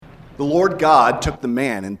The Lord God took the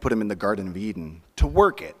man and put him in the Garden of Eden to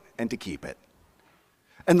work it and to keep it.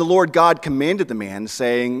 And the Lord God commanded the man,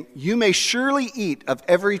 saying, "You may surely eat of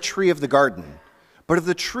every tree of the garden, but of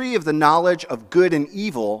the tree of the knowledge of good and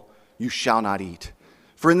evil you shall not eat.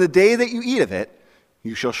 For in the day that you eat of it,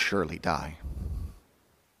 you shall surely die."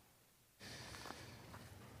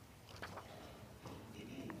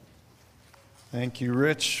 Thank you,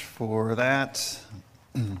 Rich, for that.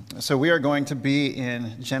 So we are going to be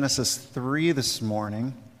in Genesis 3 this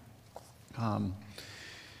morning. Let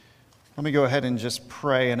me go ahead and just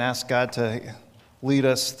pray and ask God to lead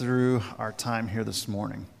us through our time here this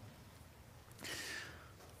morning.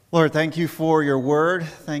 Lord, thank you for your word.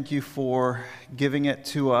 Thank you for giving it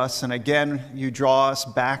to us. And again, you draw us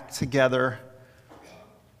back together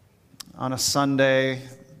on a Sunday,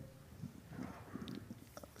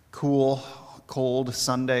 cool, cold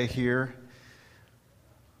Sunday here,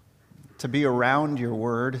 to be around your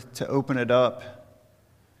word, to open it up,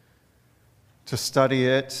 to study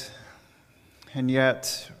it. And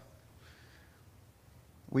yet,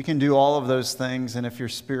 we can do all of those things, and if your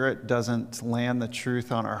Spirit doesn't land the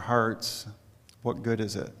truth on our hearts, what good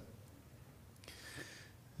is it?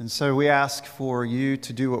 And so we ask for you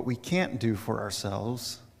to do what we can't do for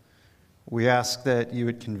ourselves. We ask that you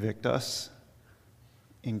would convict us,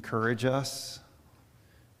 encourage us,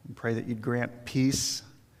 and pray that you'd grant peace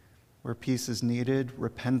where peace is needed,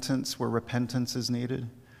 repentance where repentance is needed.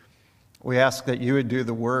 We ask that you would do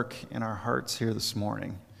the work in our hearts here this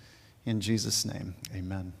morning. In Jesus' name,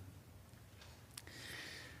 amen.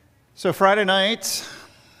 So Friday night,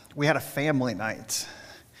 we had a family night.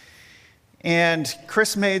 And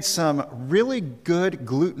Chris made some really good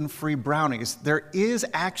gluten-free brownies. There is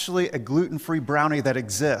actually a gluten-free brownie that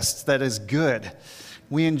exists that is good.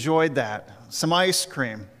 We enjoyed that. Some ice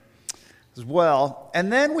cream as well. And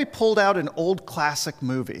then we pulled out an old classic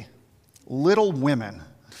movie, Little Women.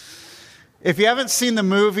 If you haven't seen the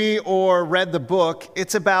movie or read the book,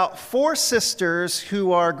 it's about 4 sisters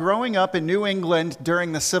who are growing up in New England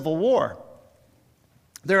during the Civil War.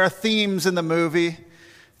 There are themes in the movie,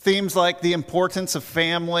 themes like the importance of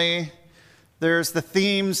family. There's the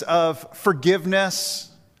themes of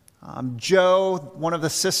forgiveness. Jo, one of the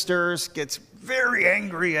sisters, gets very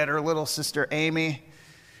angry at her little sister Amy.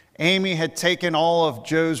 Amy had taken all of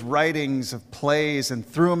Jo's writings of plays and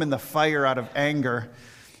threw them in the fire out of anger.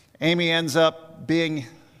 Amy ends up being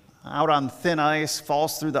out on thin ice,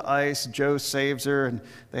 falls through the ice. Jo saves her, and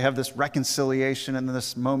they have this reconciliation and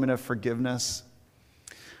this moment of forgiveness.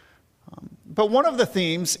 But one of the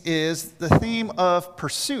themes is the theme of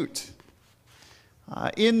pursuit.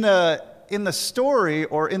 In the story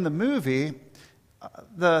or in the movie,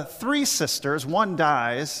 the 3 sisters, one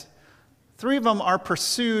dies, 3 of them are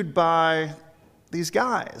pursued by these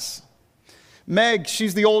guys. Meg,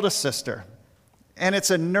 she's the oldest sister. And it's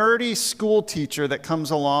a nerdy school teacher that comes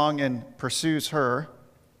along and pursues her.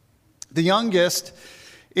 The youngest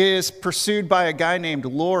is pursued by a guy named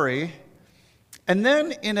Lori. And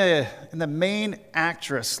then in the main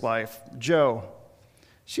actress life, Jo,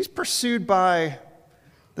 she's pursued by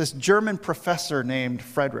this German professor named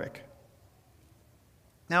Frederick.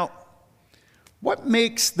 Now, what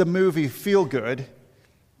makes the movie feel good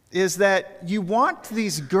is that you want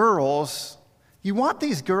these girls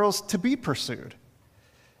to be pursued.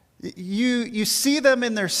 You see them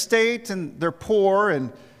in their state, and they're poor,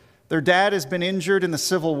 and their dad has been injured in the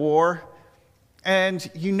Civil War, and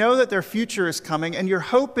you know that their future is coming, and you're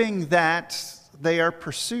hoping that they are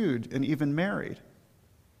pursued and even married.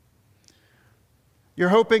 You're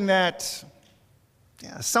hoping that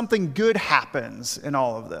something good happens in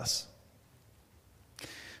all of this.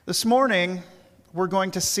 This morning, we're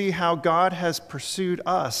going to see how God has pursued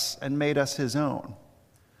us and made us his own.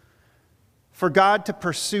 For God to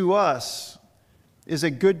pursue us is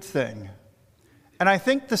a good thing. And I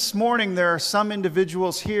think this morning there are some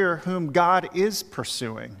individuals here whom God is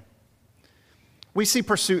pursuing. We see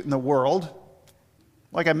pursuit in the world.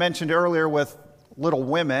 Like I mentioned earlier with Little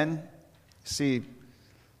Women, see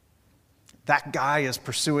that guy is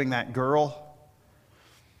pursuing that girl.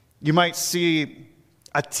 You might see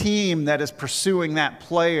a team that is pursuing that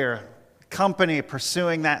player, a company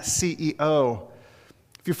pursuing that CEO.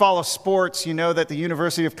 If you follow sports, you know that the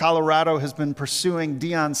University of Colorado has been pursuing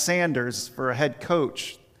Deion Sanders for a head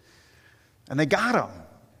coach. And they got him.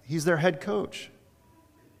 He's their head coach.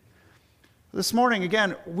 This morning,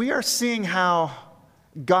 again, we are seeing how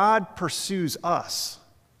God pursues us.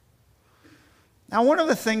 Now, one of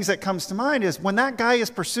the things that comes to mind is when that guy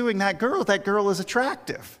is pursuing that girl is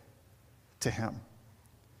attractive to him.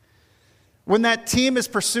 When that team is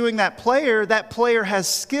pursuing that player has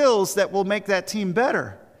skills that will make that team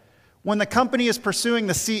better. When the company is pursuing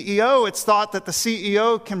the CEO, it's thought that the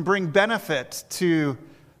CEO can bring benefit to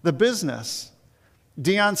the business.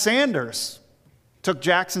 Deion Sanders took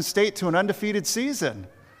Jackson State to an undefeated season.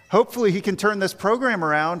 Hopefully he can turn this program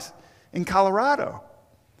around in Colorado.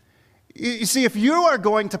 You see, if you are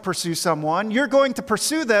going to pursue someone, you're going to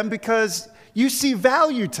pursue them because you see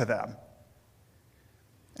value to them.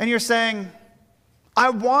 And you're saying, I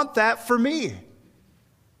want that for me.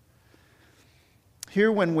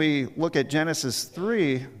 Here, when we look at Genesis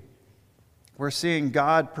 3, we're seeing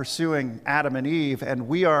God pursuing Adam and Eve, and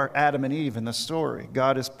we are Adam and Eve in the story.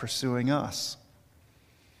 God is pursuing us.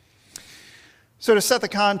 So to set the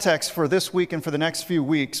context for this week and for the next few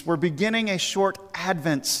weeks, we're beginning a short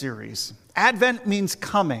Advent series. Advent means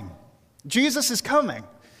coming. Jesus is coming.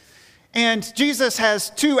 And Jesus has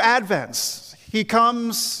two Advents. He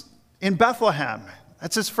comes in Bethlehem.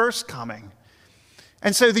 That's his first coming.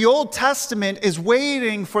 And so the Old Testament is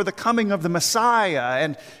waiting for the coming of the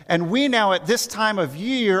Messiah. And we now at this time of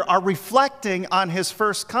year are reflecting on his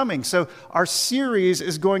first coming. So our series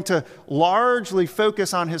is going to largely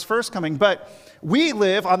focus on his first coming. But we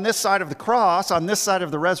live on this side of the cross, on this side of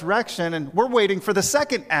the resurrection, and we're waiting for the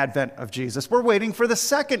second advent of Jesus. We're waiting for the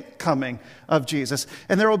second coming of Jesus.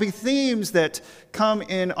 And there will be themes that come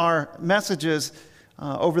in our messages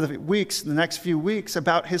over the next few weeks,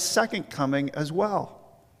 about his second coming as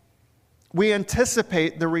well. We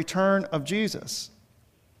anticipate the return of Jesus.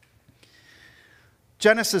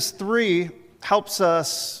 Genesis 3 helps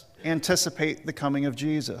us anticipate the coming of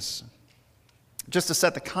Jesus. Just to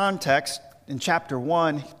set the context, in chapter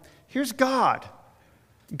 1, here's God.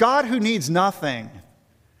 God who needs nothing.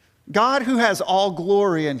 God who has all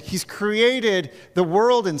glory, and he's created the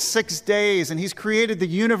world in 6 days, and he's created the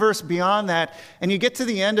universe beyond that. And you get to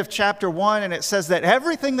the end of chapter 1, and it says that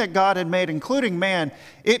everything that God had made, including man,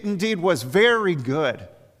 it indeed was very good.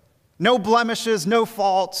 No blemishes, no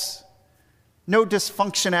faults, no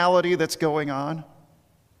dysfunctionality that's going on.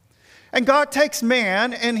 And God takes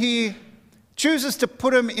man, and he chooses to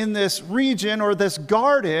put him in this region or this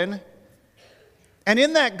garden. And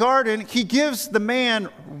in that garden, he gives the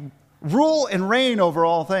man rule and reign over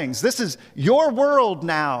all things. This is your world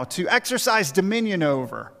now to exercise dominion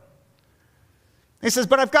over. He says,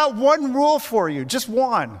 but I've got one rule for you, just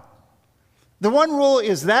one. The one rule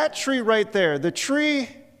is that tree right there, the tree,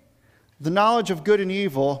 the knowledge of good and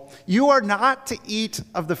evil. You are not to eat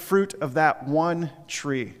of the fruit of that one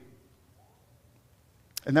tree.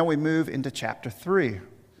 And then we move into chapter 3,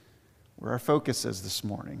 where our focus is this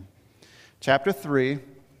morning. Chapter 3,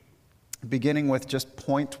 beginning with just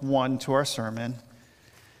point 1 to our sermon,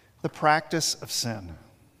 the practice of sin.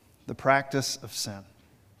 The practice of sin.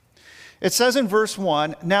 It says in verse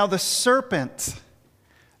 1, now the serpent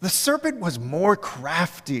was more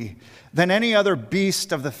crafty than any other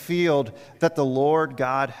beast of the field that the Lord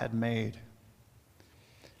God had made.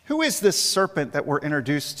 Who is this serpent that we're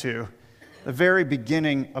introduced to, the very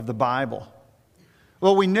beginning of the Bible?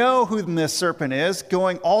 Well, we know who this serpent is.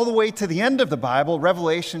 Going all the way to the end of the Bible,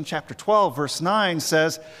 Revelation chapter 12, verse 9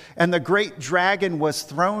 says, and the great dragon was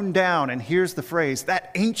thrown down, and here's the phrase, that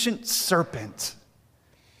ancient serpent,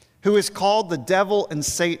 who is called the devil and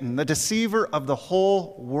Satan, the deceiver of the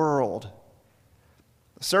whole world.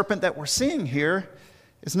 The serpent that we're seeing here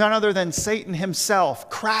is none other than Satan himself,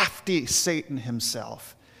 crafty Satan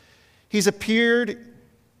himself. He's appeared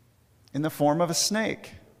in the form of a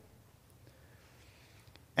snake.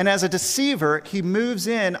 And as a deceiver, he moves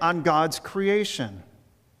in on God's creation.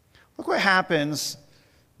 Look what happens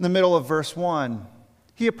in the middle of verse 1.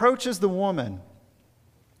 He approaches the woman,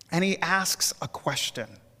 and he asks a question.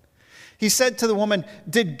 He said to the woman,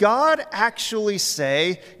 did God actually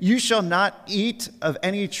say, you shall not eat of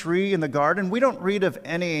any tree in the garden? We don't read of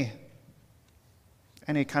any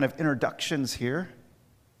kind of introductions here.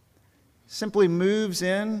 He simply moves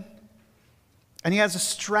in, and he has a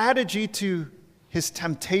strategy to his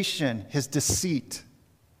temptation, his deceit.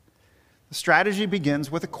 The strategy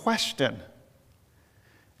begins with a question.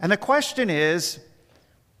 And the question is,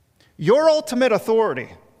 your ultimate authority.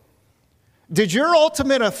 Did your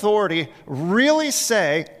ultimate authority really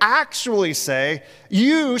say, actually say,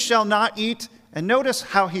 you shall not eat? And notice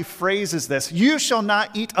how he phrases this. You shall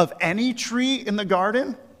not eat of any tree in the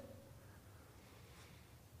garden?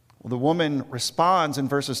 Well, the woman responds in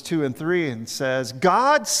verses 2 and 3 and says,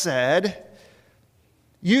 God said,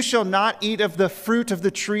 you shall not eat of the fruit of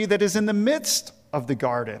the tree that is in the midst of the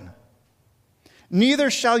garden.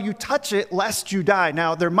 Neither shall you touch it, lest you die.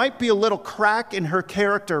 Now, there might be a little crack in her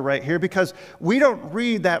character right here, because we don't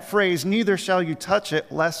read that phrase, neither shall you touch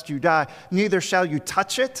it, lest you die. Neither shall you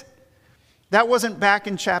touch it. That wasn't back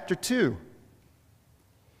in chapter 2.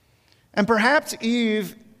 And perhaps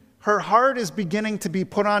Eve, her heart is beginning to be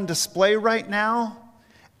put on display right now,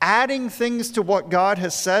 adding things to what God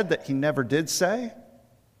has said that he never did say.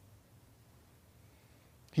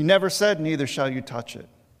 He never said, neither shall you touch it.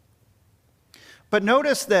 But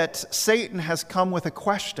notice that Satan has come with a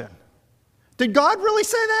question. Did God really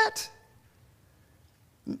say that?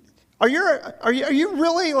 Are you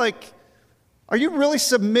really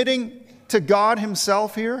submitting to God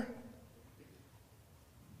himself here?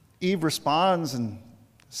 Eve responds and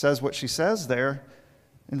says what she says there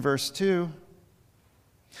in verse 2.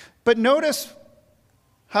 But notice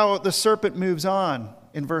how the serpent moves on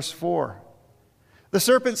in verse 4. The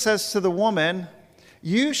serpent says to the woman,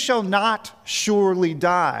 "You shall not surely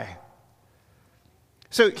die."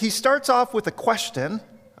 So he starts off with a question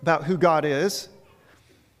about who God is,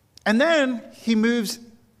 and then he moves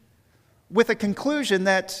with a conclusion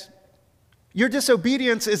that your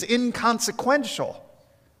disobedience is inconsequential.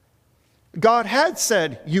 God had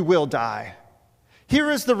said, you will die. Here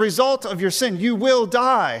is the result of your sin. You will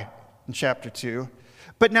die in chapter 2.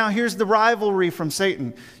 But now here's the rivalry from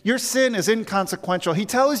Satan. Your sin is inconsequential. He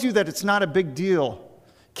tells you that it's not a big deal.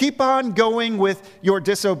 Keep on going with your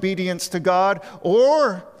disobedience to God,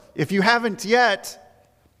 or if you haven't yet,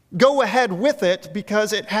 go ahead with it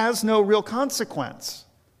because it has no real consequence.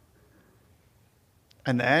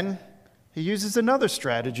 And then he uses another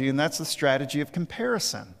strategy, and that's the strategy of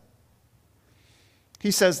comparison.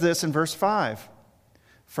 He says this in verse 5.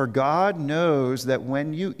 For God knows that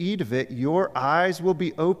when you eat of it, your eyes will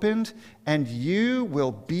be opened, and you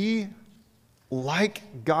will be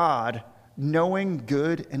like God, knowing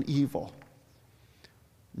good and evil.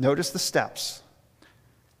 Notice the steps.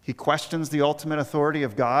 He questions the ultimate authority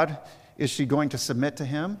of God. Is she going to submit to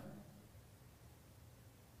him?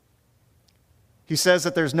 He says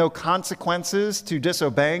that there's no consequences to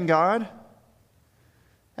disobeying God.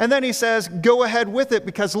 And then he says, go ahead with it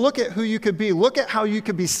because look at who you could be. Look at how you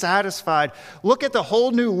could be satisfied. Look at the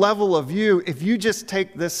whole new level of you if you just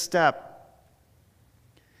take this step.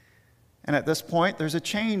 And at this point, there's a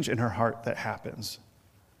change in her heart that happens.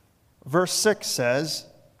 Verse 6 says,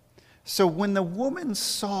 so when the woman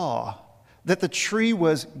saw that the tree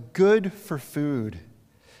was good for food,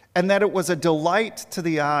 and that it was a delight to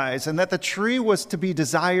the eyes, and that the tree was to be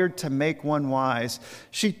desired to make one wise,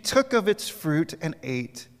 she took of its fruit and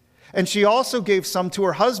ate. And she also gave some to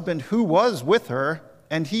her husband who was with her,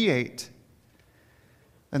 and he ate.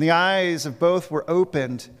 And the eyes of both were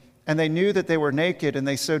opened, and they knew that they were naked, and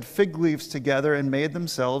they sewed fig leaves together and made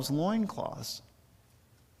themselves loincloths.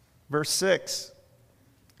 Verse 6.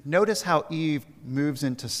 Notice how Eve moves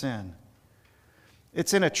into sin.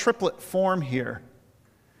 It's in a triplet form here.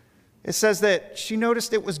 It says that she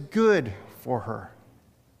noticed it was good for her.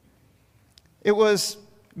 It was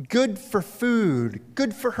good for food,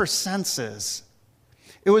 good for her senses.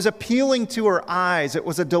 It was appealing to her eyes. It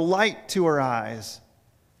was a delight to her eyes.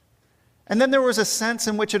 And then there was a sense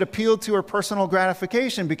in which it appealed to her personal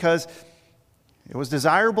gratification because it was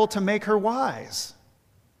desirable to make her wise.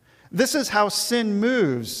 This is how sin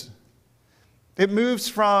moves. It moves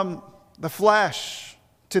from the flesh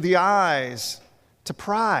to the eyes to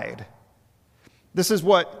pride. This is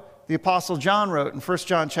what the Apostle John wrote in 1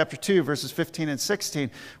 John chapter 2, verses 15 and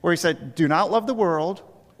 16, where he said, do not love the world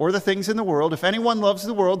or the things in the world. If anyone loves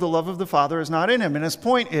the world, the love of the Father is not in him. And his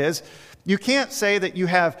point is, you can't say that you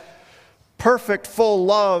have perfect, full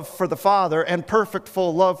love for the Father and perfect,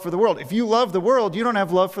 full love for the world. If you love the world, you don't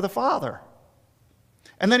have love for the Father.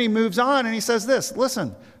 And then he moves on and he says this,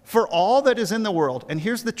 listen, for all that is in the world, and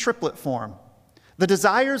here's the triplet form, the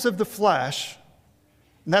desires of the flesh,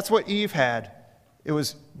 and that's what Eve had. It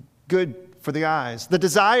was good for the eyes. The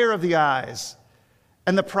desire of the eyes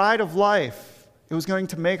and the pride of life, it was going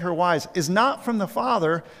to make her wise, is not from the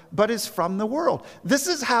Father, but is from the world. This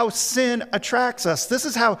is how sin attracts us. This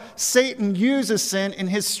is how Satan uses sin in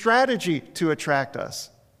his strategy to attract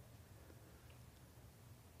us.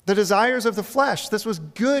 The desires of the flesh, this was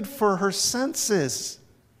good for her senses,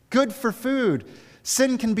 good for food.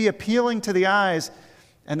 Sin can be appealing to the eyes,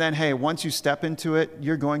 and then, hey, once you step into it,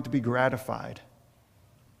 you're going to be gratified.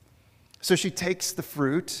 So she takes the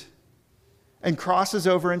fruit and crosses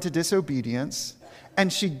over into disobedience,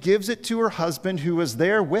 and she gives it to her husband who was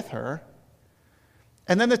there with her.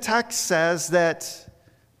 And then the text says that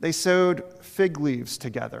they sewed fig leaves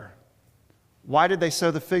together. Why did they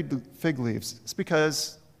sew the fig leaves? It's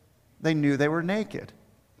because they knew they were naked.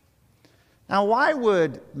 Now, why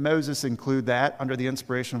would Moses include that under the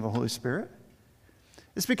inspiration of the Holy Spirit?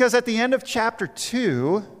 It's because at the end of chapter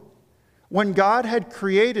 2, when God had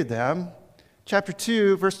created them, chapter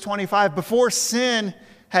 2, verse 25, before sin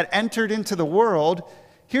had entered into the world,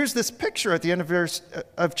 here's this picture at the end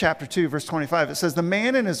of chapter 2, verse 25. It says, the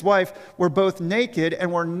man and his wife were both naked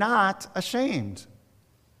and were not ashamed.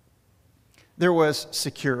 There was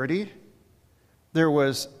security. There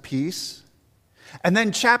was peace. And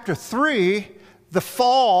then chapter 3, the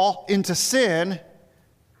fall into sin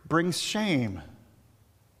brings shame.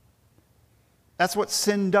 That's what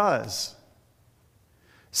sin does.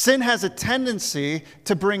 Sin has a tendency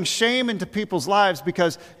to bring shame into people's lives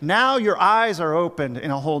because now your eyes are opened in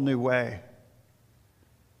a whole new way.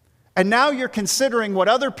 And now you're considering what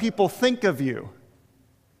other people think of you.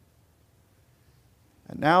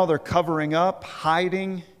 And now they're covering up,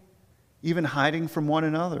 hiding, even hiding from one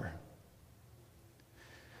another.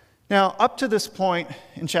 Now, up to this point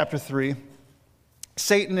in chapter 3,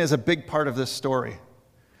 Satan is a big part of this story.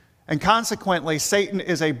 And consequently, Satan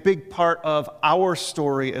is a big part of our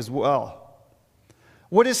story as well.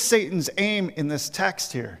 What is Satan's aim in this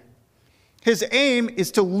text here? His aim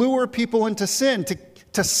is to lure people into sin,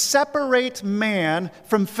 to separate man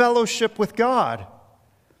from fellowship with God.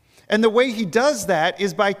 And the way he does that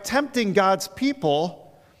is by tempting God's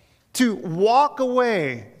people to walk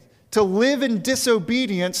away, to live in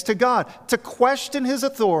disobedience to God, to question his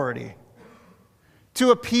authority,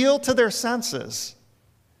 to appeal to their senses,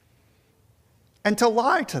 and to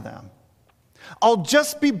lie to them. I'll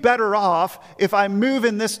just be better off if I move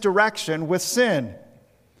in this direction with sin,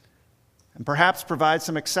 and perhaps provide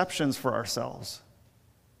some exceptions for ourselves.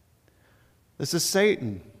 This is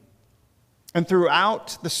Satan. And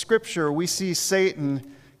throughout the scripture, we see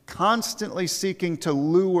Satan constantly seeking to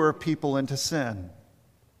lure people into sin.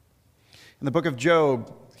 In the book of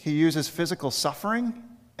Job, he uses physical suffering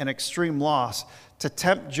and extreme loss to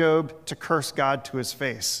tempt Job to curse God to his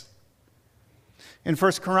face. In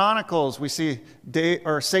 1 Chronicles, we see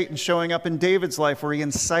Satan showing up in David's life where he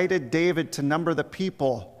incited David to number the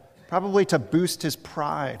people, probably to boost his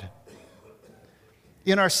pride.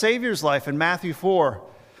 In our Savior's life, in Matthew 4,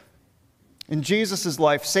 in Jesus'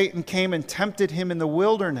 life, Satan came and tempted him in the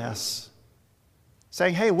wilderness,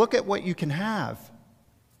 saying, hey, look at what you can have.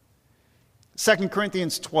 2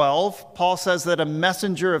 Corinthians 12, Paul says that a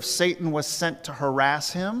messenger of Satan was sent to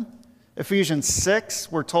harass him. Ephesians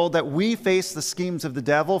 6, we're told that we face the schemes of the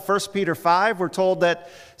devil. 1 Peter 5, we're told that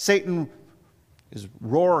Satan is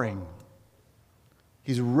roaring.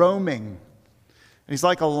 He's roaming. And he's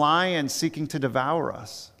like a lion seeking to devour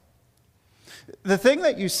us. The thing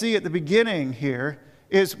that you see at the beginning here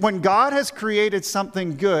is when God has created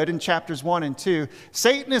something good in chapters 1 and 2,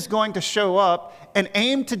 Satan is going to show up and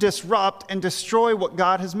aim to disrupt and destroy what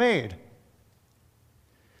God has made.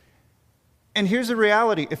 And here's the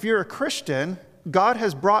reality. If you're a Christian, God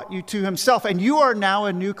has brought you to himself, and you are now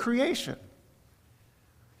a new creation.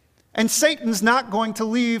 And Satan's not going to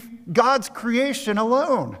leave God's creation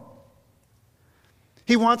alone.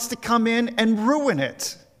 He wants to come in and ruin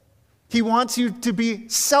it. He wants you to be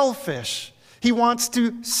selfish. He wants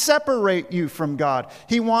to separate you from God.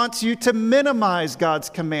 He wants you to minimize God's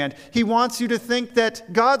command. He wants you to think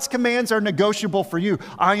that God's commands are negotiable for you.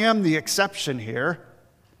 I am the exception here.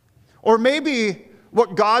 Or maybe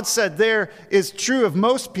what God said there is true of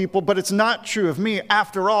most people, but it's not true of me.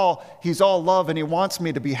 After all, he's all love and he wants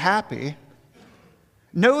me to be happy.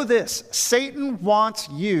 Know this, Satan wants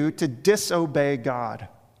you to disobey God.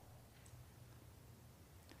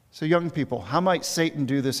 So young people, how might Satan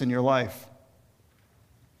do this in your life?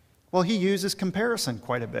 Well, he uses comparison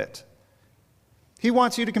quite a bit. He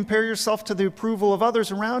wants you to compare yourself to the approval of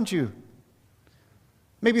others around you.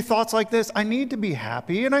 Maybe thoughts like this, I need to be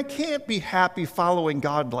happy, and I can't be happy following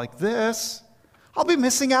God like this. I'll be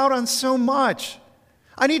missing out on so much.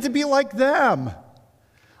 I need to be like them.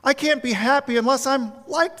 I can't be happy unless I'm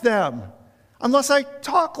like them, unless I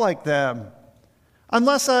talk like them,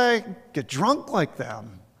 unless I get drunk like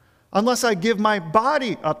them, unless I give my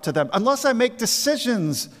body up to them, unless I make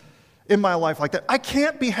decisions in my life like that. I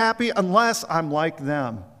can't be happy unless I'm like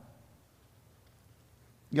them.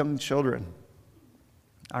 Young children,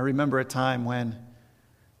 I remember a time when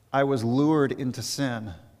I was lured into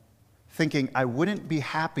sin, thinking I wouldn't be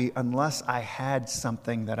happy unless I had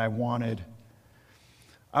something that I wanted.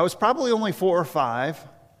 I was probably only 4 or 5,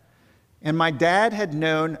 and my dad had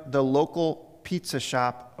known the local pizza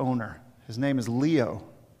shop owner. His name is Leo.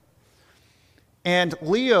 And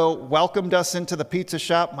Leo welcomed us into the pizza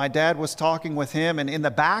shop. My dad was talking with him, and in the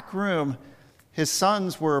back room, his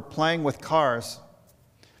sons were playing with cars.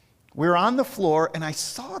 We were on the floor, and I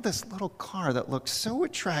saw this little car that looked so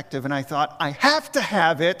attractive, and I thought, I have to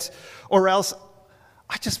have it, or else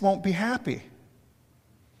I just won't be happy.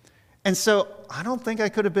 And so I don't think I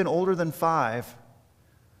could have been older than 5.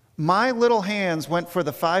 My little hands went for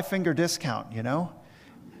the 5-finger discount, you know?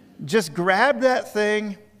 just grabbed that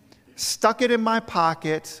thing, stuck it in my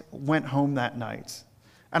pocket, went home that night.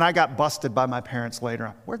 And I got busted by my parents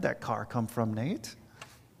later. Where'd that car come from, Nate?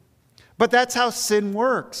 But that's how sin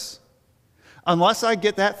works. Unless I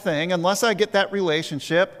get that thing, unless I get that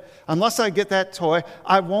relationship, unless I get that toy,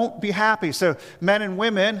 I won't be happy. So men and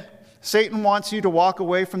women, Satan wants you to walk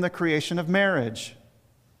away from the creation of marriage.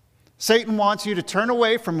 Satan wants you to turn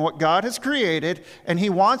away from what God has created, and he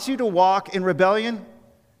wants you to walk in rebellion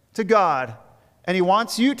to God. And he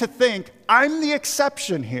wants you to think, I'm the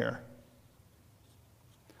exception here.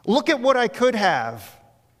 Look at what I could have.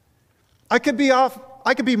 I could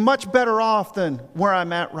be much better off than where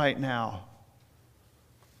I'm at right now.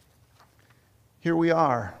 Here we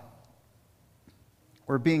are.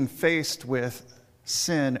 We're being faced with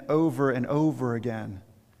sin over and over again.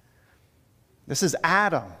 This is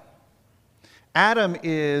Adam. Adam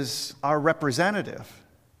is our representative.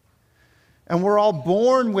 And we're all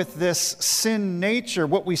born with this sin nature.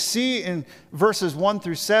 What we see in verses 1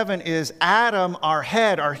 through 7 is Adam, our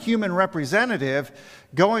head, our human representative,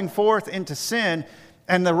 going forth into sin.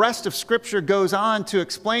 And the rest of Scripture goes on to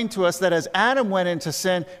explain to us that as Adam went into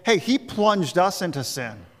sin, hey, he plunged us into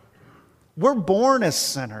sin. We're born as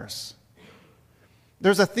sinners.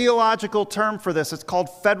 There's a theological term for this. It's called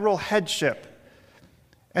federal headship.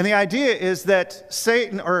 And the idea is that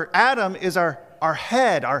Satan, or Adam, is our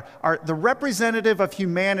head, the representative of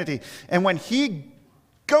humanity. And when he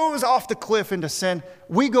goes off the cliff into sin,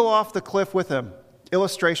 we go off the cliff with him.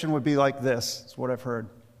 Illustration would be like this. It's what I've heard.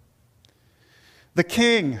 The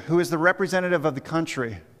king, who is the representative of the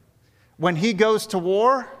country, when he goes to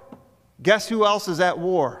war, guess who else is at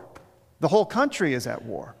war? The whole country is at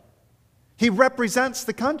war. He represents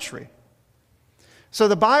the country. So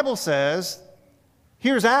the Bible says,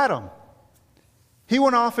 here's Adam. He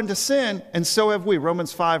went off into sin, and so have we.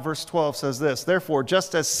 Romans 5, verse 12 says this, therefore,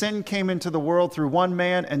 just as sin came into the world through one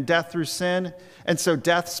man, and death through sin, and so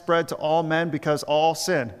death spread to all men because all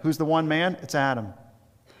sin. Who's the one man? It's Adam.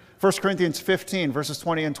 1 Corinthians 15, verses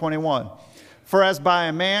 20 and 21. For as by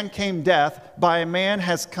a man came death, by a man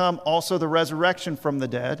has come also the resurrection from the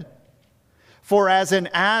dead. For as in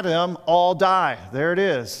Adam all die. There it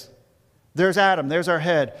is. There's Adam. There's our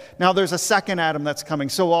head. Now there's a second Adam that's coming.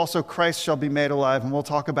 So also Christ shall be made alive. And we'll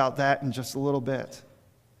talk about that in just a little bit.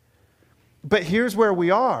 But here's where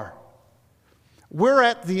we are. We're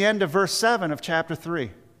at the end of verse 7 of chapter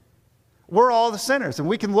 3. We're all the sinners. And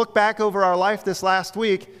we can look back over our life this last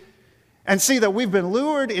week and see that we've been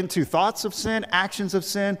lured into thoughts of sin, actions of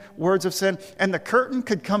sin, words of sin, and the curtain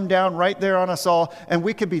could come down right there on us all, and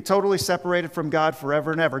we could be totally separated from God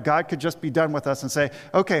forever and ever. God could just be done with us and say,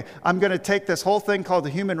 okay, I'm going to take this whole thing called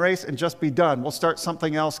the human race and just be done. We'll start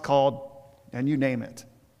something else called, and you name it.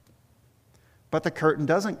 But the curtain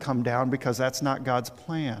doesn't come down because that's not God's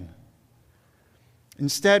plan.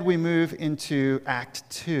 Instead, we move into Act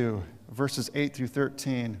 2, verses 8 through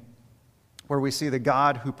 13. Where we see the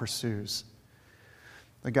God who pursues.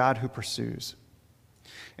 The God who pursues.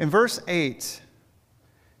 In verse 8,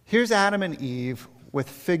 here's Adam and Eve with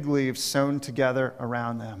fig leaves sewn together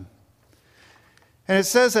around them. And it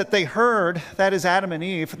says that they heard, that is Adam and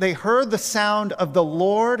Eve, they heard the sound of the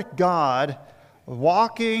Lord God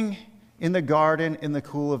walking in the garden in the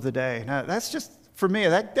cool of the day. Now, that's just, for me,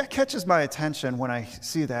 that catches my attention when I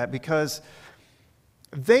see that, because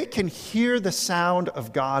they can hear the sound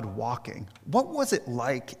of God walking. What was it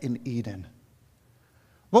like in Eden?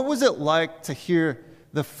 What was it like to hear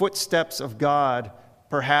the footsteps of God,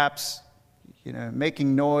 perhaps,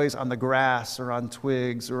 making noise on the grass or on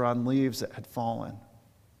twigs or on leaves that had fallen?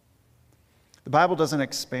 The Bible doesn't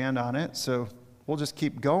expand on it, so we'll just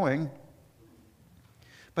keep going.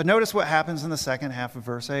 But notice what happens in the second half of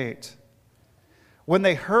verse 8. When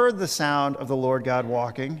they heard the sound of the Lord God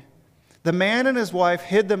walking, the man and his wife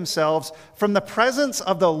hid themselves from the presence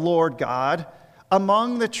of the Lord God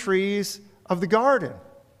among the trees of the garden.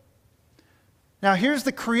 Now here's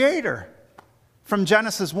the Creator from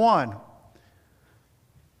Genesis 1.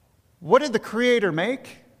 What did the Creator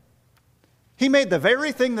make? He made the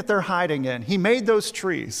very thing that they're hiding in. He made those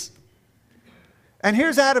trees. And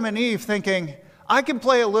here's Adam and Eve thinking, I can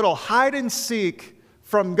play a little hide and seek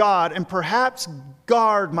from God and perhaps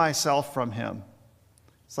guard myself from Him.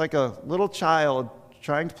 It's like a little child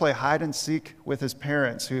trying to play hide and seek with his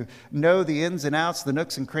parents who know the ins and outs, the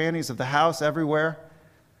nooks and crannies of the house everywhere.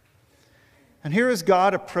 And here is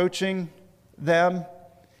God approaching them,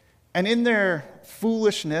 and in their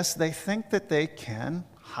foolishness, they think that they can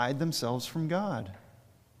hide themselves from God.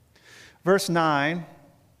 Verse 9,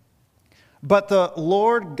 but the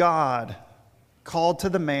Lord God called to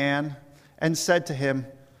the man and said to him,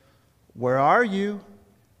 where are you?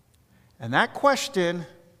 And that question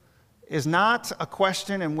is not a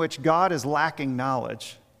question in which God is lacking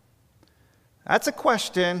knowledge. That's a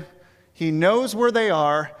question, he knows where they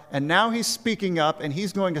are, and now he's speaking up, and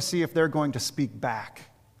he's going to see if they're going to speak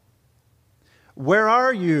back. Where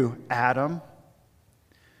are you, Adam?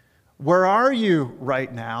 Where are you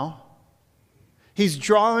right now? He's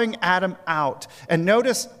drawing Adam out. And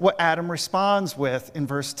notice what Adam responds with in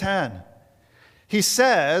verse 10. He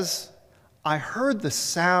says, I heard the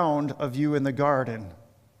sound of you in the garden,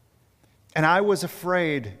 and I was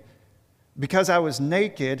afraid because I was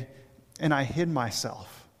naked and I hid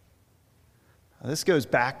myself. Now, this goes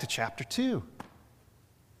back to chapter 2.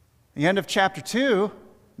 The end of chapter 2,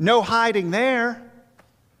 no hiding there,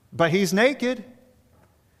 but he's naked.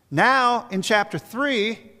 Now, in chapter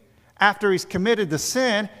 3, after he's committed the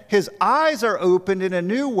sin, his eyes are opened in a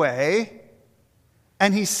new way,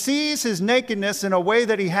 and he sees his nakedness in a way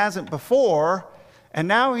that he hasn't before, and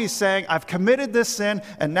now he's saying, I've committed this sin,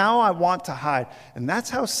 and now I want to hide. And that's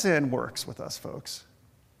how sin works with us, folks.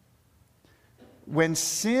 When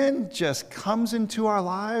sin just comes into our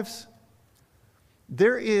lives,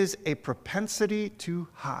 there is a propensity to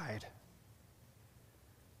hide.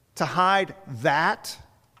 To hide that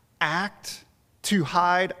act, to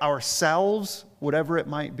hide ourselves, whatever it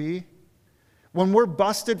might be. When we're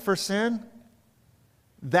busted for sin,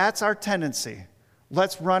 that's our tendency.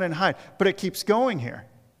 Let's run and hide. But it keeps going here.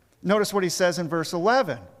 Notice what he says in verse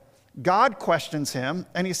 11. God questions him,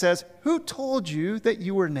 and he says, who told you that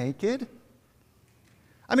you were naked?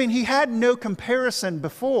 I mean, he had no comparison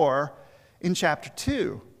before in chapter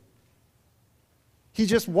 2. He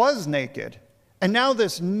just was naked. And now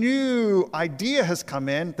this new idea has come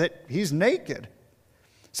in that he's naked.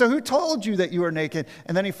 So who told you that you were naked?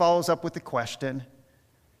 And then he follows up with the question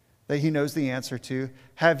that he knows the answer to.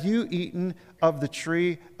 Have you eaten of the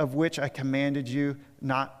tree of which I commanded you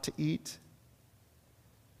not to eat?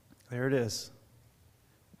 There it is.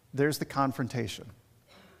 There's the confrontation.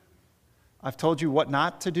 I've told you what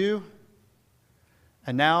not to do,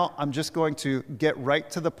 and now I'm just going to get right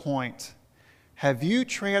to the point. Have you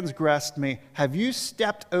transgressed me? Have you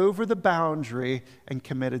stepped over the boundary and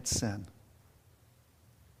committed sin?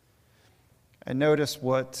 And notice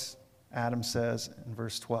what Adam says in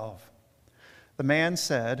verse 12. The man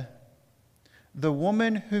said, the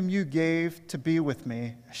woman whom you gave to be with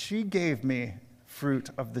me, she gave me fruit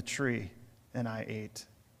of the tree, and I ate.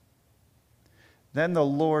 Then the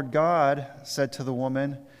Lord God said to the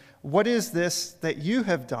woman, what is this that you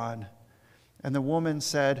have done? And the woman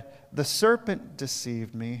said, the serpent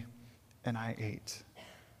deceived me, and I ate.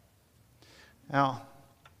 Now,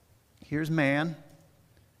 here's man.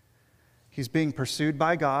 He's being pursued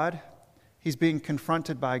by God. He's being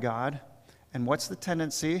confronted by God. And what's the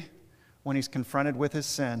tendency when he's confronted with his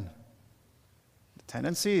sin? The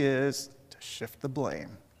tendency is to shift the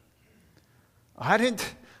blame.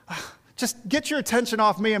 Just get your attention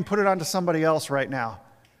off me and put it onto somebody else right now.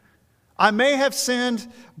 I may have sinned,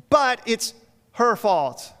 but it's her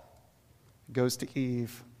fault. It goes to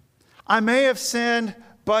Eve. I may have sinned,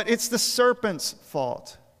 but it's the serpent's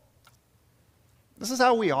fault. This is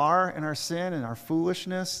how we are in our sin and our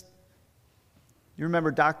foolishness. You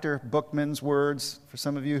remember Dr. Bookman's words, for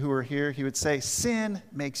some of you who are here, he would say, sin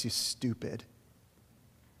makes you stupid.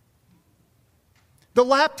 The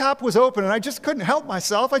laptop was open and I just couldn't help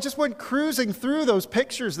myself. I just went cruising through those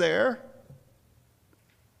pictures there.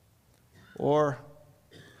 Or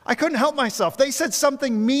I couldn't help myself. They said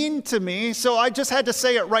something mean to me, so I just had to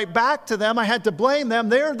say it right back to them. I had to blame them.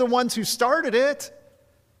 They're the ones who started it.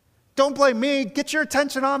 Don't blame me. Get your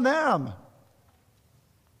attention on them.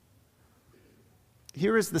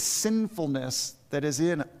 Here is the sinfulness that is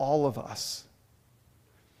in all of us.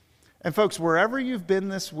 And folks, wherever you've been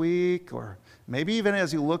this week, or maybe even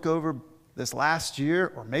as you look over this last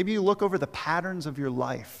year, or maybe you look over the patterns of your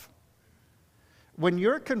life, when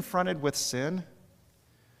you're confronted with sin,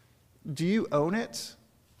 do you own it?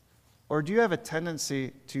 Or do you have a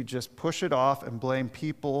tendency to just push it off and blame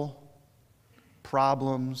people,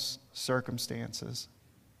 problems, circumstances?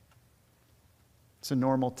 It's a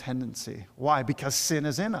normal tendency. Why? Because sin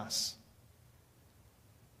is in us.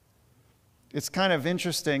 It's kind of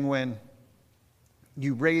interesting when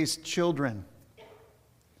you raise children.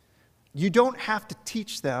 You don't have to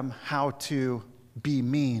teach them how to be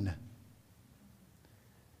mean.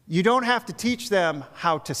 You don't have to teach them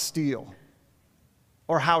how to steal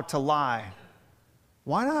or how to lie.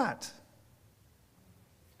 Why not?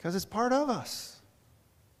 Because it's part of us.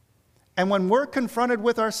 And when we're confronted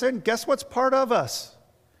with our sin, guess what's part of us?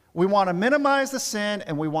 We want to minimize the sin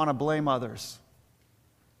and we want to blame others.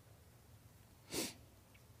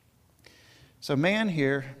 So man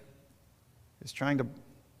here is trying to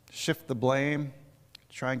shift the blame,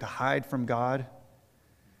 trying to hide from God.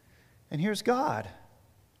 And here's God.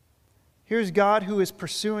 Here's God who is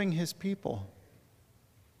pursuing his people.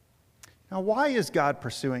 Now, why is God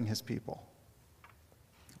pursuing his people?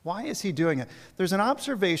 Why is he doing it? There's an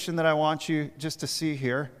observation that I want you just to see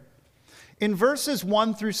here. In verses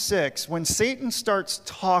 1 through 6, when Satan starts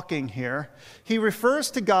talking here, he refers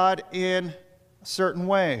to God in a certain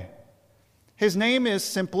way. His name is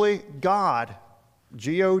simply God,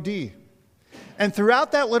 G-O-D. And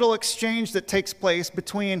throughout that little exchange that takes place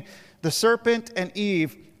between the serpent and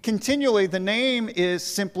Eve, continually the name is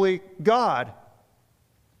simply God.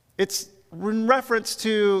 It's in reference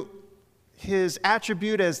to his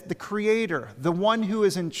attribute as the creator, the one who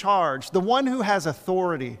is in charge, the one who has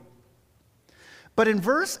authority. But in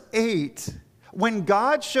verse 8, when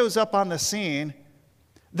God shows up on the scene,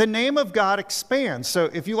 the name of God expands. So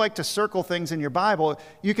if you like to circle things in your Bible,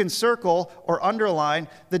 you can circle or underline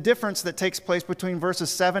the difference that takes place between verses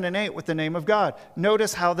 7 and 8 with the name of God.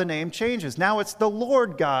 Notice how the name changes. Now it's the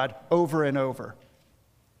Lord God over and over.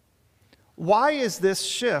 Why is this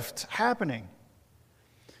shift happening?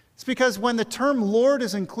 It's because when the term Lord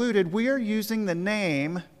is included, we are using the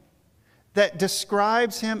name that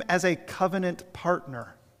describes him as a covenant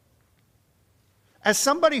partner, as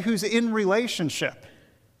somebody who's in relationship.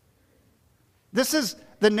 This is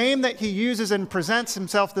the name that he uses and presents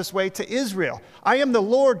himself this way to Israel. I am the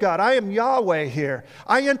Lord God. I am Yahweh here.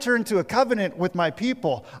 I enter into a covenant with my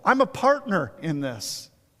people. I'm a partner in this.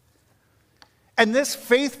 And this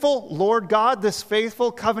faithful Lord God, this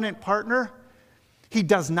faithful covenant partner, he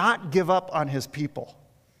does not give up on his people.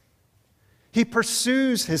 He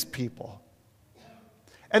pursues his people.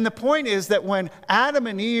 And the point is that when Adam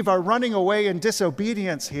and Eve are running away in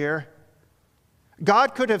disobedience here,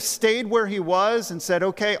 God could have stayed where he was and said,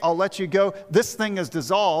 okay, I'll let you go. This thing is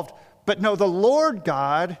dissolved. But no, the Lord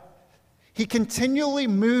God, he continually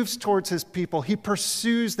moves towards his people. He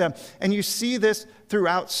pursues them. And you see this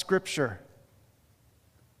throughout Scripture.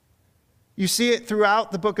 You see it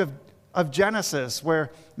throughout the book of Genesis,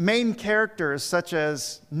 where main characters such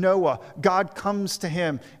as Noah, God comes to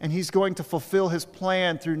him and he's going to fulfill his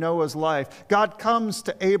plan through Noah's life. God comes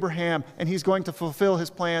to Abraham and he's going to fulfill his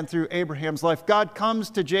plan through Abraham's life. God comes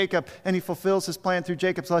to Jacob and he fulfills his plan through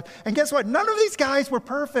Jacob's life. And guess what? None of these guys were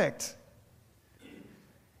perfect.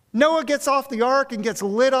 Noah gets off the ark and gets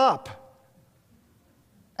lit up.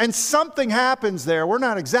 And something happens there. We're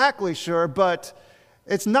not exactly sure, but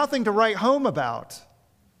it's nothing to write home about.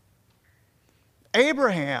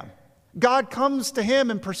 Abraham, God comes to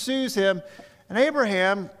him and pursues him. And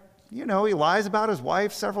Abraham, he lies about his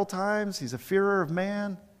wife several times. He's a fearer of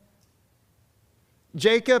man.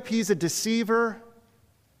 Jacob, he's a deceiver.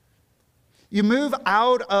 You move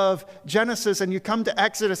out of Genesis and you come to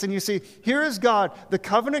Exodus and you see, here is God, the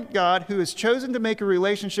covenant God who has chosen to make a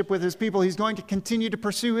relationship with his people. He's going to continue to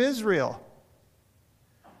pursue Israel.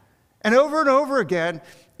 And over again,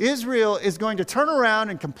 Israel is going to turn around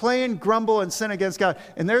and complain, grumble, and sin against God.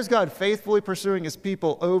 And there's God faithfully pursuing his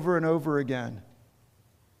people over and over again.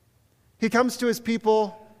 He comes to his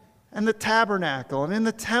people in the tabernacle and in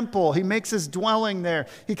the temple. He makes his dwelling there.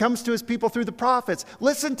 He comes to his people through the prophets.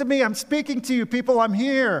 Listen to me. I'm speaking to you, people. I'm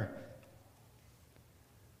here.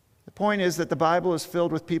 The point is that the Bible is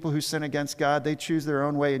filled with people who sin against God. They choose their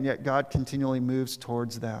own way, and yet God continually moves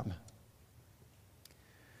towards them.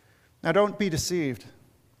 Now, don't be deceived.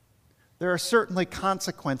 There are certainly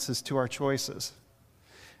consequences to our choices.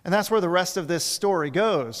 And that's where the rest of this story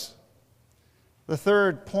goes. The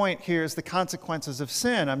third point here is the consequences of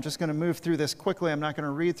sin. I'm just going to move through this quickly. I'm not going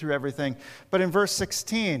to read through everything. But in verse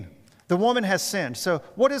 16, the woman has sinned. So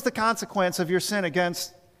what is the consequence of your sin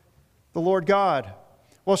against the Lord God?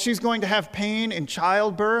 Well, she's going to have pain in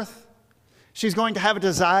childbirth. She's going to have a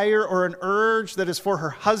desire or an urge that is for her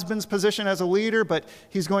husband's position as a leader, but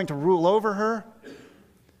he's going to rule over her.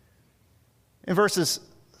 In verses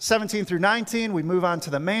 17 through 19, we move on to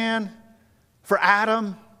the man. For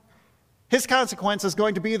Adam, his consequence is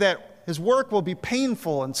going to be that his work will be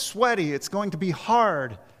painful and sweaty. It's going to be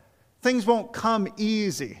hard. Things won't come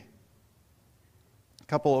easy. A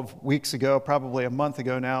couple of weeks ago, probably a month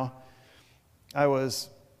ago now, I was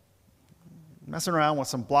messing around with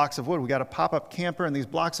some blocks of wood. We got a pop-up camper, and these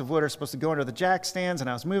blocks of wood are supposed to go under the jack stands, and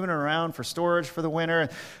I was moving it around for storage for the winter,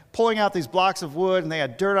 and pulling out these blocks of wood, and they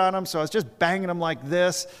had dirt on them, so I was just banging them like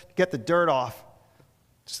this to get the dirt off.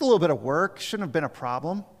 Just a little bit of work. Shouldn't have been a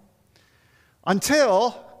problem.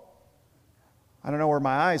 Until, I don't know where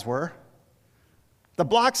my eyes were, the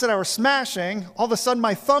blocks that I was smashing, all of a sudden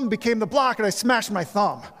my thumb became the block, and I smashed my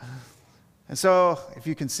thumb. And so, if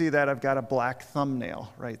you can see that, I've got a black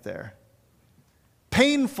thumbnail right there.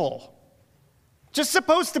 painful, just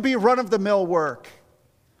supposed to be run-of-the-mill work.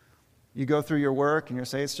 You go through your work and you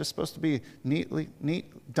say it's just supposed to be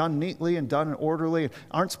done neatly and done orderly.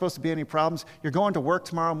 Aren't supposed to be any problems. You're going to work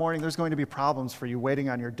tomorrow morning. There's going to be problems for you waiting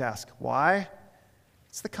on your desk. Why?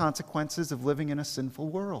 It's the consequences of living in a sinful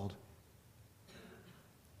world.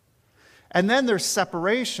 And then there's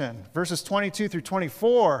separation. Verses 22 through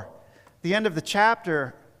 24, the end of the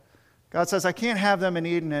chapter, God says, I can't have them in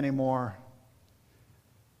Eden anymore.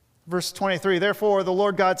 Verse 23, therefore the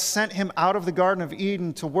Lord God sent him out of the Garden of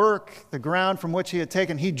Eden to work the ground from which he had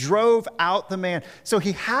taken. He drove out the man. So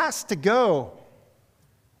he has to go.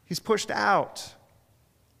 He's pushed out.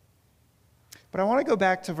 But I want to go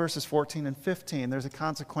back to verses 14 and 15. There's a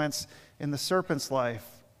consequence in the serpent's life.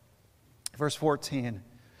 Verse 14.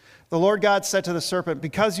 The Lord God said to the serpent,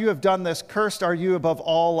 because you have done this, cursed are you above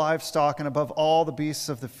all livestock and above all the beasts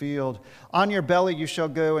of the field. On your belly you shall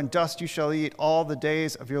go, and dust you shall eat all the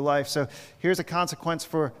days of your life. So here's a consequence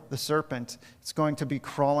for the serpent. It's going to be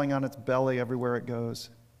crawling on its belly everywhere it goes.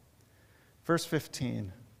 Verse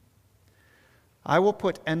 15. I will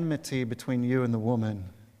put enmity between you and the woman,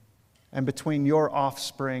 and between your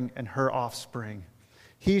offspring and her offspring.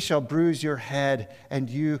 He shall bruise your head, and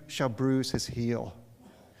you shall bruise his heel.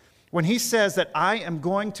 When he says that I am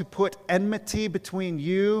going to put enmity between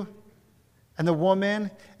you and the woman,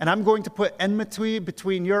 and I'm going to put enmity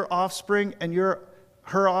between your offspring and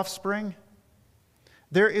her offspring,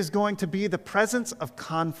 there is going to be the presence of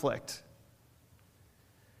conflict.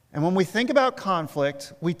 And when we think about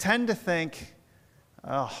conflict, we tend to think,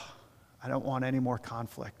 oh, I don't want any more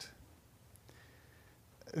conflict.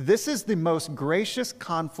 This is the most gracious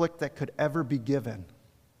conflict that could ever be given.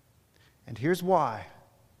 And here's why.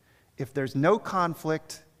 If there's no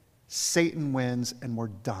conflict, Satan wins and we're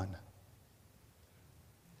done.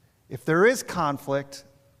 If there is conflict,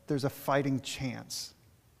 there's a fighting chance.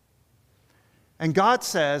 And God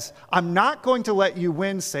says, I'm not going to let you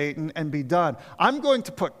win, Satan, and be done. I'm going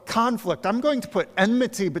to put conflict. I'm going to put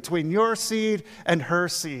enmity between your seed and her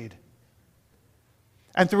seed.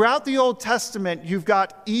 And throughout the Old Testament, you've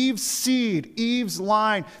got Eve's seed, Eve's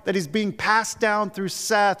line that is being passed down through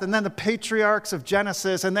Seth, and then the patriarchs of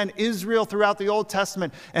Genesis, and then Israel throughout the Old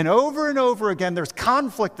Testament. And over again, there's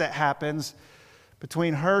conflict that happens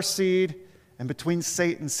between her seed and between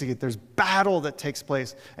Satan's seed. There's battle that takes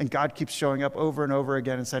place, and God keeps showing up over and over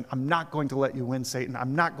again and saying, I'm not going to let you win, Satan.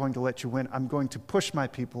 I'm not going to let you win. I'm going to push my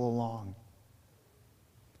people along.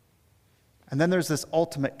 And then there's this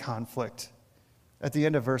ultimate conflict at the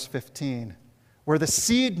end of verse 15, where the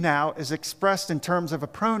seed now is expressed in terms of a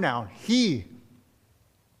pronoun, he.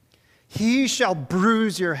 He shall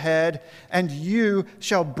bruise your head, and you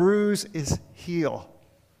shall bruise his heel.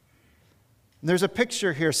 And there's a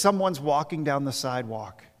picture here. Someone's walking down the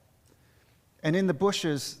sidewalk, and in the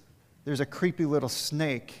bushes, there's a creepy little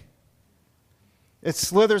snake. It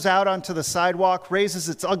slithers out onto the sidewalk, raises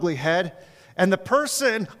its ugly head, and the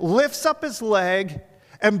person lifts up his leg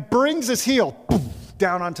and brings his heel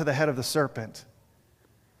down onto the head of the serpent.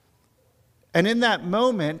 And in that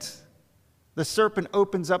moment, the serpent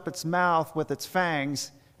opens up its mouth with its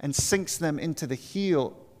fangs and sinks them into the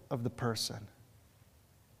heel of the person.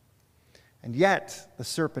 And yet, the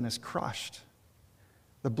serpent is crushed.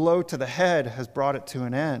 The blow to the head has brought it to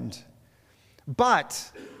an end.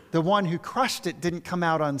 But the one who crushed it didn't come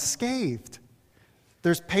out unscathed.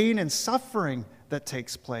 There's pain and suffering that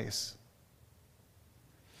takes place.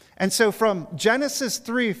 And so from Genesis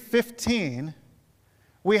 3:15,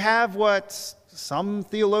 we have what some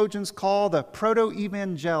theologians call the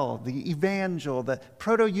proto-evangel, the evangel, the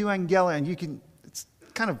proto-euangelion. It's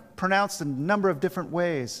kind of pronounced in a number of different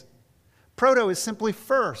ways. Proto is simply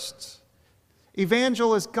first.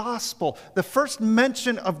 Evangel is gospel. The first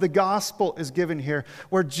mention of the gospel is given here,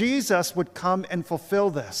 where Jesus would come and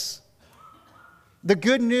fulfill this. The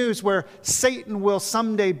good news where Satan will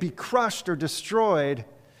someday be crushed or destroyed,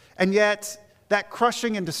 and yet that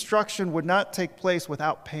crushing and destruction would not take place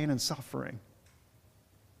without pain and suffering.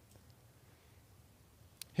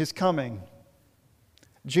 His coming,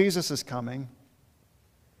 Jesus' coming,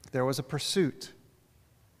 there was a pursuit.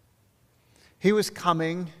 He was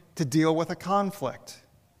coming to deal with a conflict.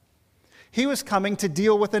 He was coming to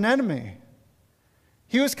deal with an enemy.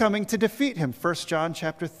 He was coming to defeat him. 1 John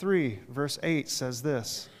chapter 3, verse 8 says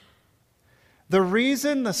this: the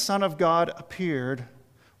reason the Son of God appeared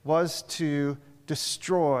was to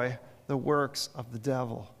destroy the works of the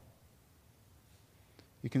devil.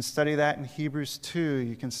 You can study that in Hebrews 2.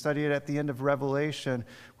 You can study it at the end of Revelation,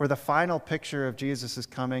 where the final picture of Jesus'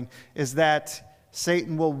 coming is that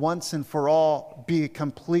Satan will once and for all be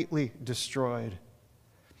completely destroyed.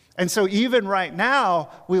 And so even right now,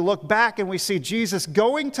 we look back and we see Jesus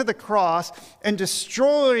going to the cross and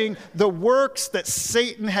destroying the works that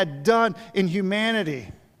Satan had done in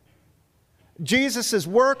humanity. Jesus'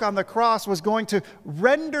 work on the cross was going to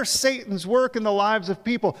render Satan's work in the lives of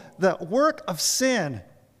people, the work of sin,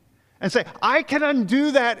 and say, I can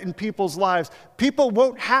undo that in people's lives. People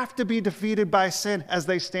won't have to be defeated by sin as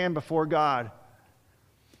they stand before God.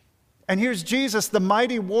 And here's Jesus, the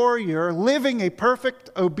mighty warrior, living a perfect,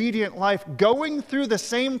 obedient life, going through the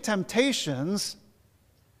same temptations,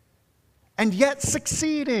 and yet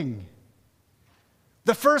succeeding.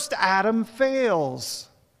 The first Adam fails.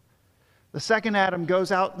 The second Adam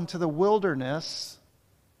goes out into the wilderness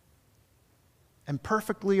and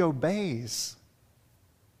perfectly obeys.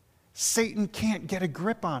 Satan can't get a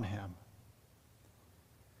grip on him.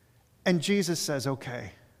 And Jesus says,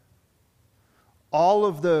 okay, all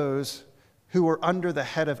of those who are under the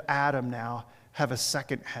head of Adam now have a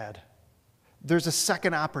second head. There's a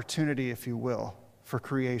second opportunity, if you will, for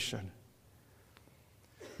creation.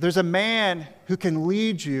 There's a man who can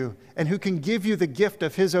lead you and who can give you the gift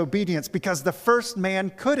of his obedience because the first man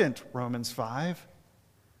couldn't, Romans 5.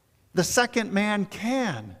 The second man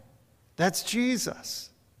can. That's Jesus.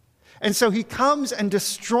 And so he comes and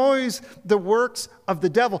destroys the works of the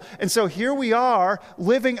devil. And so here we are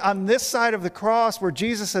living on this side of the cross where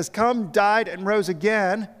Jesus has come, died, and rose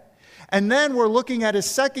again. And then we're looking at his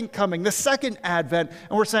second coming, the second advent,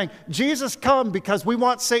 and we're saying, Jesus, come because we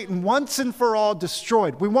want Satan once and for all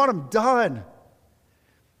destroyed. We want him done.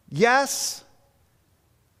 Yes,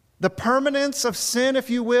 the permanence of sin, if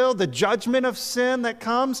you will, the judgment of sin that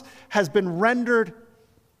comes has been rendered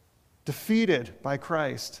defeated by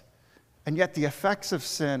Christ. And yet the effects of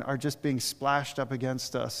sin are just being splashed up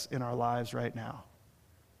against us in our lives right now.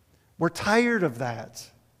 We're tired of that.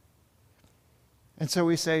 And so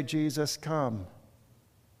we say, Jesus, come.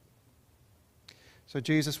 So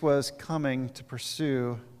Jesus was coming to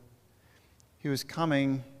pursue. He was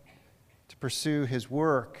coming to pursue his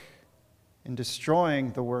work in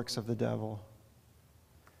destroying the works of the devil.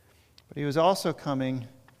 But he was also coming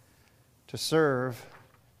to serve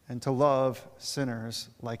and to love sinners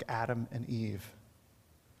like Adam and Eve.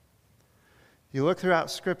 You look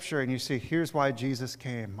throughout Scripture and you see, here's why Jesus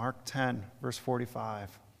came. Mark 10, verse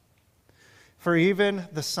 45. For even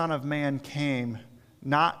the Son of Man came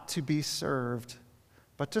not to be served,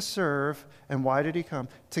 but to serve. And why did he come?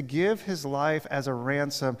 To give his life as a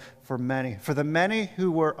ransom for many, for the many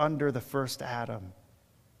who were under the first Adam.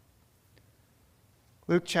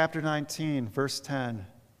 Luke chapter 19, verse 10.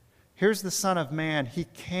 Here's the Son of Man. He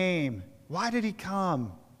came. Why did he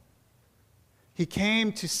come? He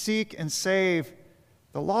came to seek and save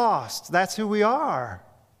the lost. That's who we are.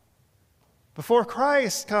 Before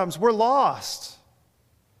Christ comes, we're lost.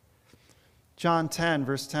 John 10,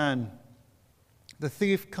 verse 10. The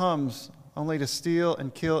thief comes only to steal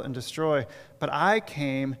and kill and destroy, but I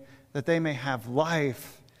came that they may have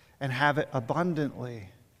life and have it abundantly.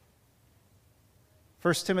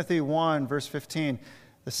 1 Timothy 1, verse 15.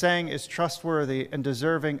 The saying is trustworthy and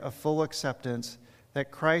deserving of full acceptance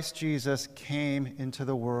that Christ Jesus came into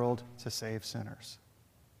the world to save sinners.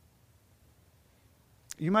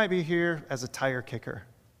 You might be here as a tire kicker.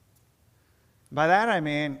 By that I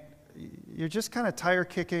mean, you're just kind of tire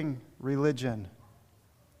kicking religion.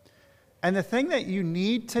 And the thing that you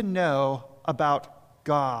need to know about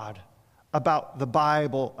God, about the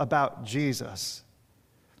Bible, about Jesus,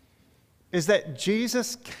 is that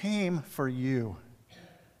Jesus came for you.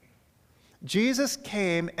 Jesus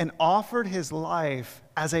came and offered his life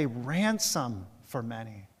as a ransom for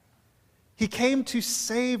many. He came to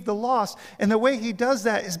save the lost. And the way he does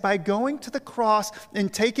that is by going to the cross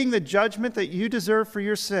and taking the judgment that you deserve for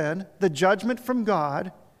your sin, the judgment from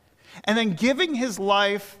God, and then giving his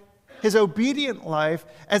life, his obedient life,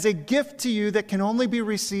 as a gift to you that can only be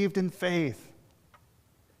received in faith.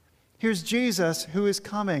 Here's Jesus who is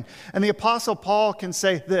coming. And the Apostle Paul can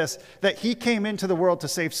say this, that he came into the world to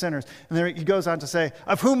save sinners. And then he goes on to say,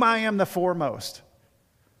 of whom I am the foremost.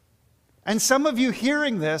 And some of you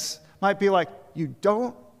hearing this might be like, you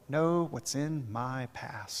don't know what's in my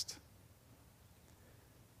past.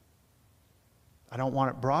 I don't want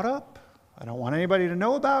it brought up. I don't want anybody to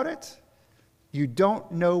know about it. You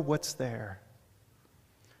don't know what's there.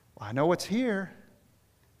 Well, I know what's here.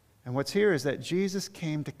 And what's here is that Jesus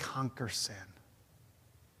came to conquer sin.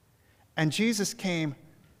 And Jesus came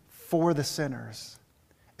for the sinners.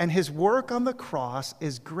 And his work on the cross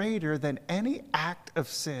is greater than any act of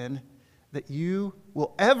sin that you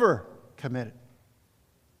will ever commit.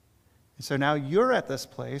 And so now you're at this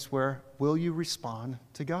place where will you respond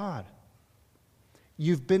to God?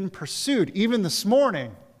 You've been pursued. Even this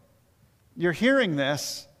morning, you're hearing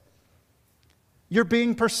this, you're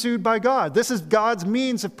being pursued by God. This is God's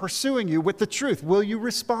means of pursuing you with the truth. Will you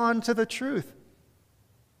respond to the truth?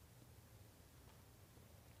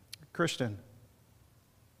 Christian,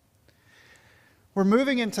 we're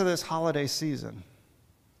moving into this holiday season.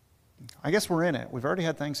 I guess we're in it. We've already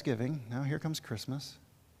had Thanksgiving. Now here comes Christmas.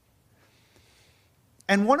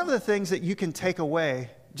 And one of the things that you can take away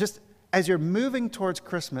just as you're moving towards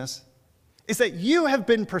Christmas is that you have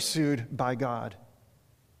been pursued by God.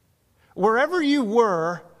 Wherever you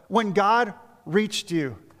were when God reached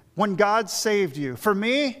you, when God saved you. For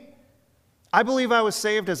me, I believe I was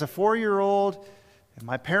saved as a 4-year-old in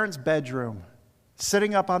my parents' bedroom,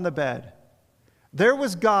 sitting up on the bed. There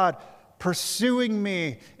was God pursuing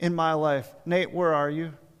me in my life. Nate, where are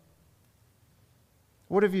you?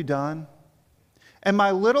 What have you done? And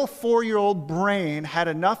my little 4-year-old brain had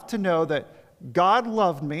enough to know that God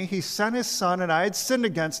loved me, He sent His Son, and I had sinned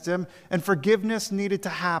against Him, and forgiveness needed to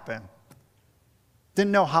happen.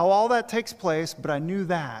 Didn't know how all that takes place, but I knew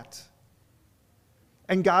that.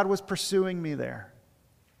 And God was pursuing me there.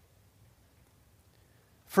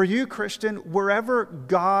 For you, Christian, wherever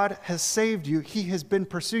God has saved you, He has been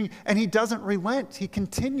pursuing you, and He doesn't relent. He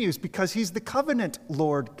continues because He's the covenant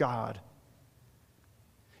Lord God.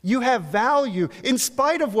 You have value in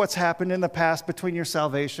spite of what's happened in the past between your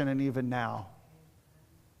salvation and even now.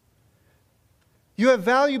 You have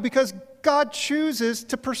value because God chooses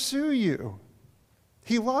to pursue you.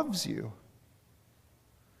 He loves you.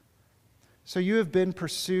 So you have been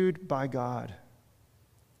pursued by God.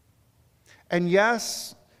 And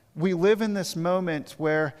yes, we live in this moment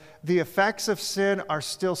where the effects of sin are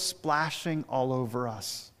still splashing all over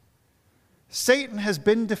us. Satan has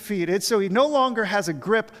been defeated, so he no longer has a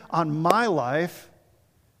grip on my life.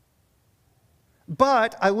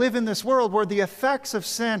 But I live in this world where the effects of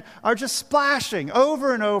sin are just splashing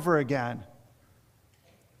over and over again.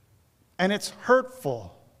 And it's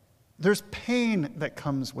hurtful. There's pain that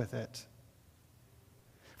comes with it.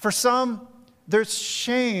 For some, there's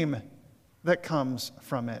shame that comes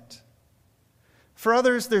from it. For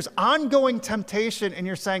others, there's ongoing temptation, and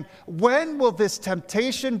you're saying, when will this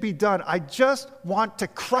temptation be done? I just want to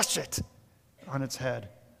crush it on its head.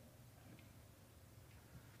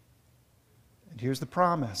 And here's the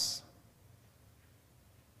promise.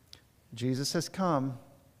 Jesus has come,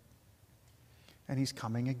 and He's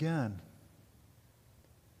coming again.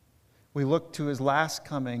 We look to His last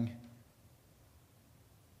coming,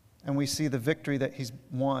 and we see the victory that He's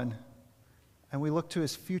won, and we look to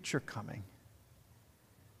His future coming.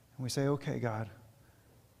 And we say, okay, God,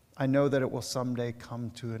 I know that it will someday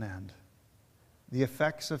come to an end. The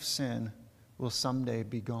effects of sin will someday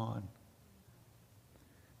be gone.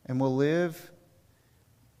 And we'll live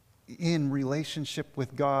in relationship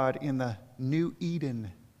with God in the new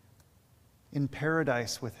Eden, in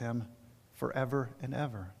paradise with Him forever and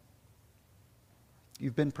ever.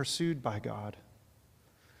 You've been pursued by God.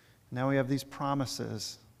 Now we have these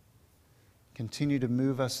promises. Continue to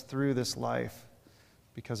move us through this life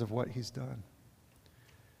because of what He's done.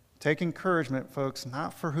 Take encouragement, folks,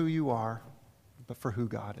 not for who you are, but for who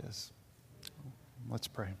God is. Let's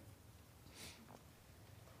pray.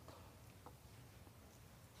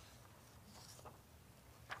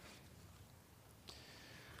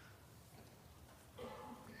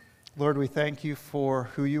 Lord, we thank You for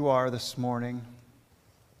who You are this morning.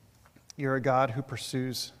 You're a God who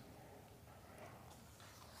pursues.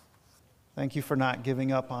 Thank You for not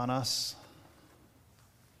giving up on us.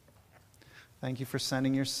 Thank You for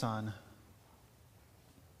sending Your Son.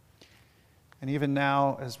 And even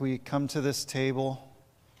now, as we come to this table,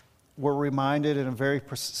 we're reminded in a very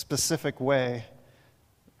specific way,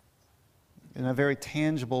 in a very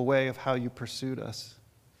tangible way, of how You pursued us.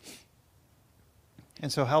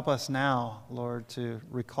 And so help us now, Lord, to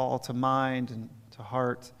recall to mind and to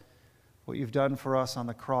heart what You've done for us on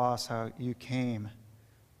the cross, how You came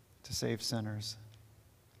to save sinners.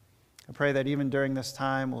 I pray that even during this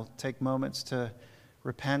time, we'll take moments to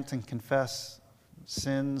repent and confess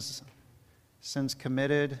sins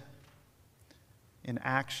committed in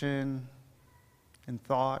action, in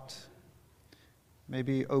thought,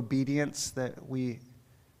 maybe obedience that we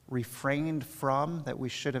refrained from, that we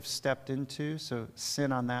should have stepped into, so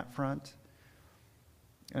sin on that front.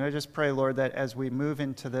 And I just pray, Lord, that as we move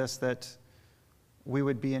into this, that we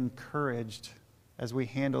would be encouraged as we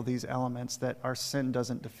handle these elements, that our sin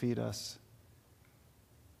doesn't defeat us.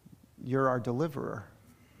 You're our deliverer.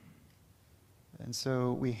 And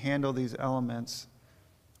so we handle these elements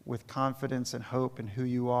with confidence and hope in who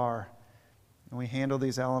You are. And we handle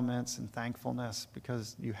these elements in thankfulness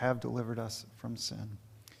because You have delivered us from sin.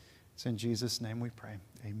 It's in Jesus' name we pray.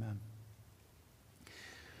 Amen.